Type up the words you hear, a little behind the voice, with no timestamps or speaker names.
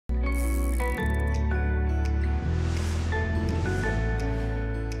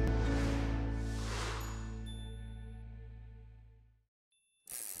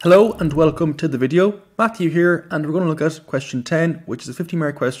Hello and welcome to the video. Matthew here, and we're going to look at question 10, which is a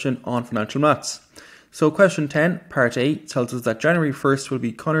 50-mark question on financial maths. So question 10, part A, tells us that January 1st will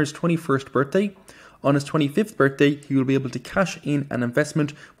be Connor's 21st birthday. On his 25th birthday, he will be able to cash in an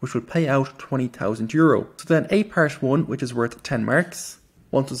investment which will pay out €20,000. So then A part 1, which is worth 10 marks,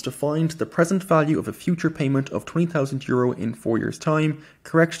 wants us to find the present value of a future payment of €20,000 in 4 years' time,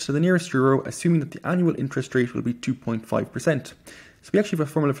 correct to the nearest euro, assuming that the annual interest rate will be 2.5%. So we actually have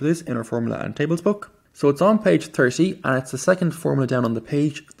a formula for this in our formula and tables book. So it's on page 30 and it's the second formula down on the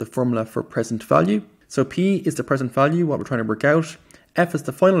page, the formula for present value. So P is the present value, what we're trying to work out. F is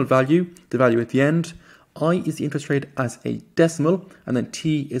the final value, the value at the end. I is the interest rate as a decimal, and then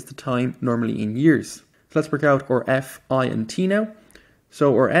T is the time, normally in years. So let's work out our F, I and T now.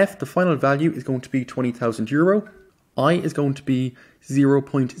 So our F, the final value, is going to be €20,000. I is going to be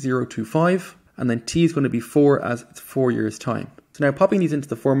 0.025, and then T is going to be 4 as it's 4 years time. So now popping these into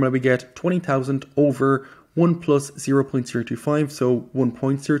the formula, we get 20,000 over 1 plus 0.025, so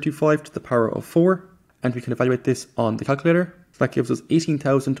 1.025 to the power of 4. And we can evaluate this on the calculator. So that gives us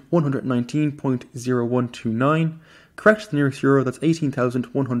 18,119.0129. Correct to the nearest euro, that's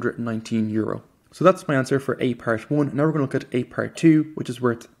 €18,119. So that's my answer for A part 1. Now we're going to look at A part 2, which is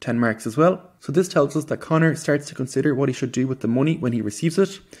worth 10 marks as well. So this tells us that Connor starts to consider what he should do with the money when he receives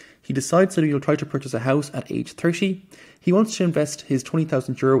it. He decides that he'll try to purchase a house at age 30. He wants to invest his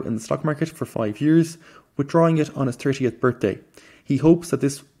 €20,000 in the stock market for 5 years, withdrawing it on his 30th birthday. He hopes that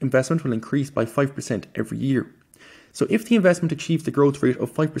this investment will increase by 5% every year. So if the investment achieves the growth rate of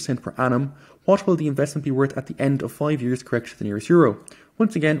 5% per annum, what will the investment be worth at the end of 5 years, correct to the nearest euro?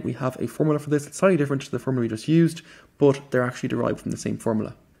 Once again, we have a formula for this. It's slightly different to the formula we just used, but they're actually derived from the same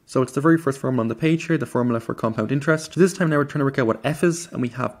formula. So it's the very first formula on the page here, the formula for compound interest. So this time now we're trying to work out what F is, and we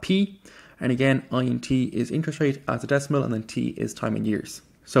have P. And again, I and T is interest rate as a decimal, and then T is time in years.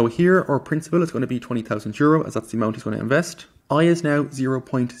 So here our principal is going to be €20,000, as that's the amount he's going to invest. I is now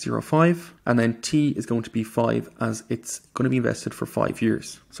 0.05, and then T is going to be 5, as it's going to be invested for 5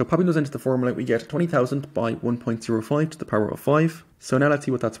 years. So popping those into the formula, we get 20,000 by 1.05 to the power of 5. So now let's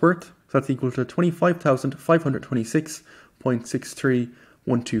see what that's worth. So that's equal to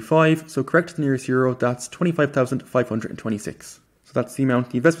 25,526.63125. So correct to the nearest euro, that's 25,526. So that's the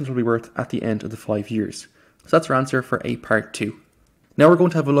amount the investment will be worth at the end of the 5 years. So that's our answer for A part 2. Now we're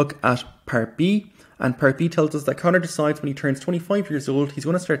going to have a look at part B. And part B tells us that Connor decides when he turns 25 years old, he's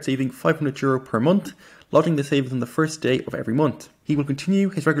going to start saving €500 per month, lodging the savings on the first day of every month. He will continue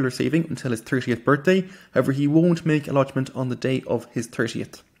his regular saving until his 30th birthday, however he won't make a lodgement on the day of his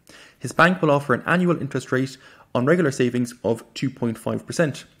 30th. His bank will offer an annual interest rate on regular savings of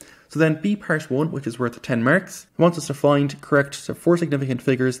 2.5%. So then B part 1, which is worth 10 marks, wants us to find, correct to 4 significant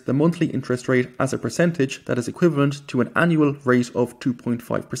figures, the monthly interest rate as a percentage that is equivalent to an annual rate of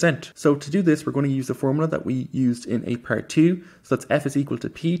 2.5%. So to do this, we're going to use the formula that we used in A part 2. So that's F is equal to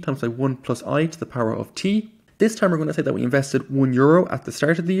P times by 1 plus I to the power of T. This time we're going to say that we invested €1 at the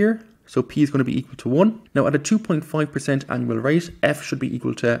start of the year. So P is going to be equal to 1. Now at a 2.5% annual rate, F should be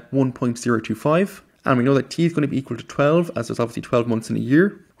equal to 1.025. And we know that T is going to be equal to 12, as there's obviously 12 months in a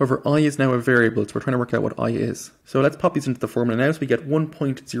year. However, I is now a variable, so we're trying to work out what I is. So let's pop these into the formula now. So we get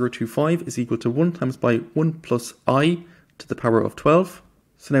 1.025 is equal to 1 times by 1 plus I to the power of 12.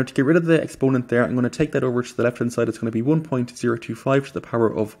 So now to get rid of the exponent there, I'm going to take that over to the left-hand side. It's going to be 1.025 to the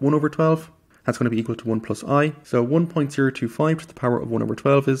power of 1 over 12. That's going to be equal to 1 plus I. So 1.025 to the power of 1 over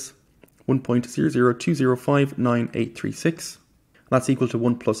 12 is 1.002059836. That's equal to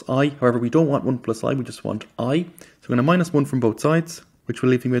 1 plus I. However, we don't want 1 plus I, we just want I. So we're going to minus 1 from both sides, which will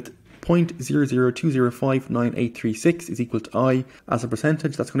leave me with 0.002059836 is equal to I. As a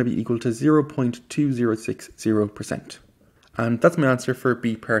percentage, that's going to be equal to 0.2060%. And that's my answer for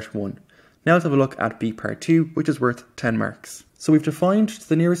B part 1. Now let's have a look at B part 2, which is worth 10 marks. So we've defined to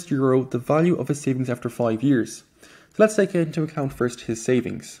the nearest euro the value of his savings after 5 years. So let's take into account first his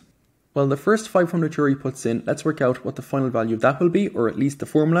savings. Well, the first €500 he puts in, let's work out what the final value of that will be, or at least the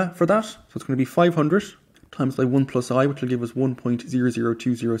formula for that. So it's going to be 500 times by 1 plus I, which will give us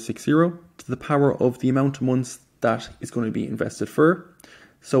 1.002060 to the power of the amount of months that is going to be invested for.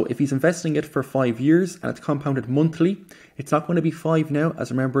 So if he's investing it for 5 years and it's compounded monthly, it's not going to be 5 now,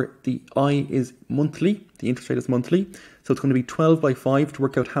 as remember the I is monthly, the interest rate is monthly. So it's going to be 12 by 5 to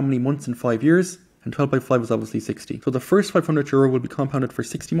work out how many months in 5 years. And 12 by 5 is obviously 60. So the first €500 will be compounded for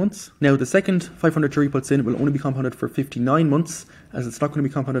 60 months. Now the second €500 he puts in will only be compounded for 59 months, as it's not going to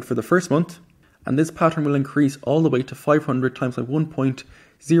be compounded for the first month. And this pattern will increase all the way to 500 times by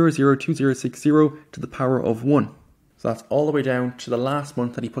 1.002060 to the power of 1. So that's all the way down to the last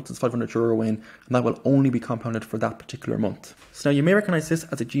month that he puts his €500 in, and that will only be compounded for that particular month. So now you may recognize this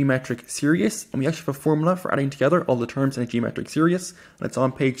as a geometric series, and we actually have a formula for adding together all the terms in a geometric series, and it's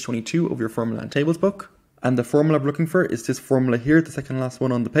on page 22 of your formula and tables book. And the formula we're looking for is this formula here, the second last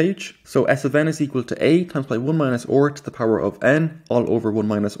one on the page. So S of n is equal to a times by 1 minus or to the power of n all over 1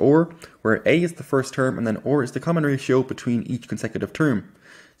 minus or, where a is the first term and then or is the common ratio between each consecutive term.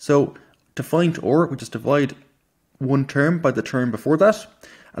 So to find or, we just divide one term by the term before that,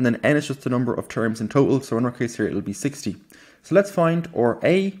 and then n is just the number of terms in total, so in our case here it'll be 60. So let's find or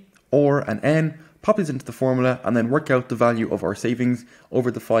a, or, and n, pop these into the formula, and then work out the value of our savings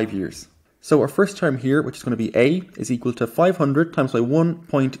over the 5 years. So our first term here, which is going to be a, is equal to 500 times by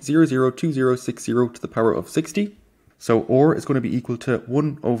 1.002060 to the power of 60. So or is going to be equal to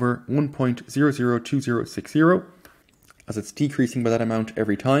 1 over 1.002060, as it's decreasing by that amount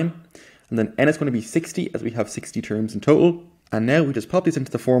every time. And then n is going to be 60, as we have 60 terms in total. And now we just pop these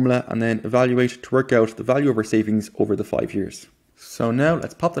into the formula and then evaluate to work out the value of our savings over the 5 years. So now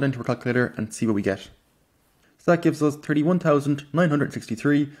let's pop that into our calculator and see what we get. So that gives us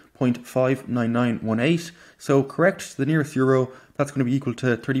 31,963.59918. So correct to the nearest euro, that's going to be equal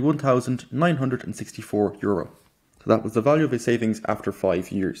to €31,964. So that was the value of his savings after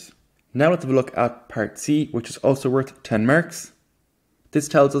 5 years. Now let's have a look at part C, which is also worth 10 marks. This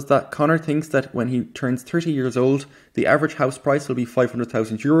tells us that Connor thinks that when he turns 30 years old, the average house price will be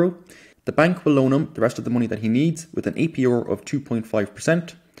 €500,000. The bank will loan him the rest of the money that he needs with an APR of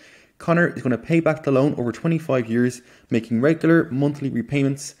 2.5%. Connor is going to pay back the loan over 25 years, making regular monthly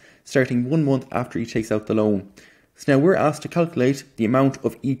repayments starting 1 month after he takes out the loan. So now we're asked to calculate the amount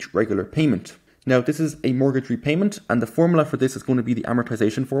of each regular payment. Now this is a mortgage repayment, and the formula for this is going to be the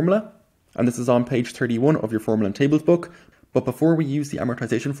amortization formula. And this is on page 31 of your formula and tables book. But before we use the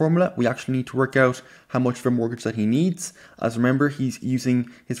amortization formula, we actually need to work out how much of a mortgage that he needs. As remember, he's using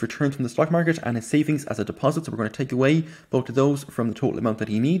his returns from the stock market and his savings as a deposit. So we're going to take away both of those from the total amount that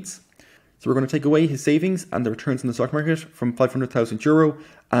he needs. So we're going to take away his savings and the returns in the stock market from €500,000,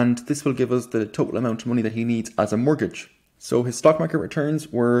 and this will give us the total amount of money that he needs as a mortgage. So his stock market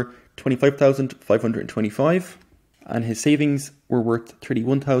returns were $25,525, and his savings were worth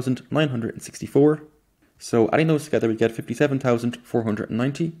 $31,964. So adding those together, we get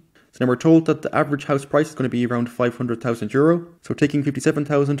 €57,490. So now we're told that the average house price is going to be around €500,000. So taking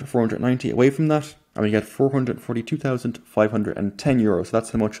 €57,490 away from that, and we get €442,510. So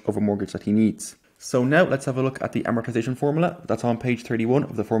that's how much of a mortgage that he needs. So now let's have a look at the amortization formula. That's on page 31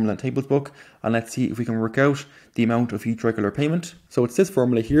 of the formula and tables book. And let's see if we can work out the amount of each regular payment. So it's this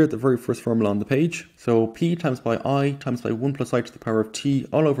formula here, the very first formula on the page. So P times by I times by 1 plus I to the power of T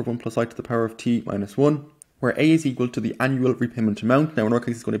all over 1 plus I to the power of T minus 1. Where A is equal to the annual repayment amount. Now in our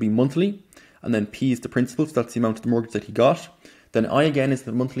case it's going to be monthly, and then P is the principal, so that's the amount of the mortgage that he got. Then I again is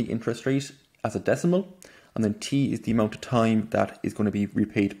the monthly interest rate as a decimal, and then T is the amount of time that is going to be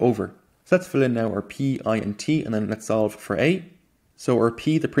repaid over. So let's fill in now our P, I and T, and then let's solve for A. So our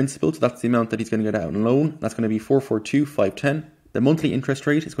P, the principal, so that's the amount that he's going to get out on loan, that's going to be 442,510. The monthly interest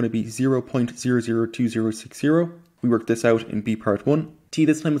rate is going to be 0.002060. We worked this out in B part 1. T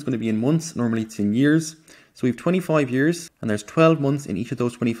this time is going to be in months, normally it's in years. So we have 25 years, and there's 12 months in each of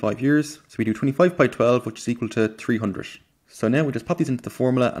those 25 years. So we do 25 by 12, which is equal to 300. So now we just pop these into the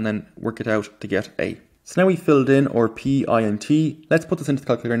formula and then work it out to get A. So now we filled in our P, I and T. Let's put this into the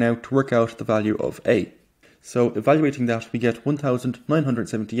calculator now to work out the value of A. So evaluating that, we get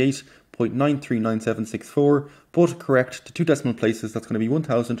 1,978.939764, but correct to 2 decimal places, that's going to be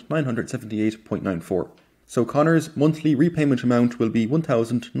 1,978.94. So Connor's monthly repayment amount will be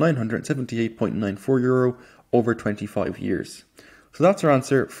 €1,978.94 over 25 years. So that's our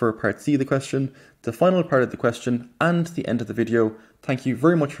answer for part C of the question, the final part of the question, and the end of the video. Thank you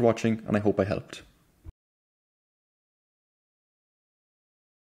very much for watching, and I hope I helped.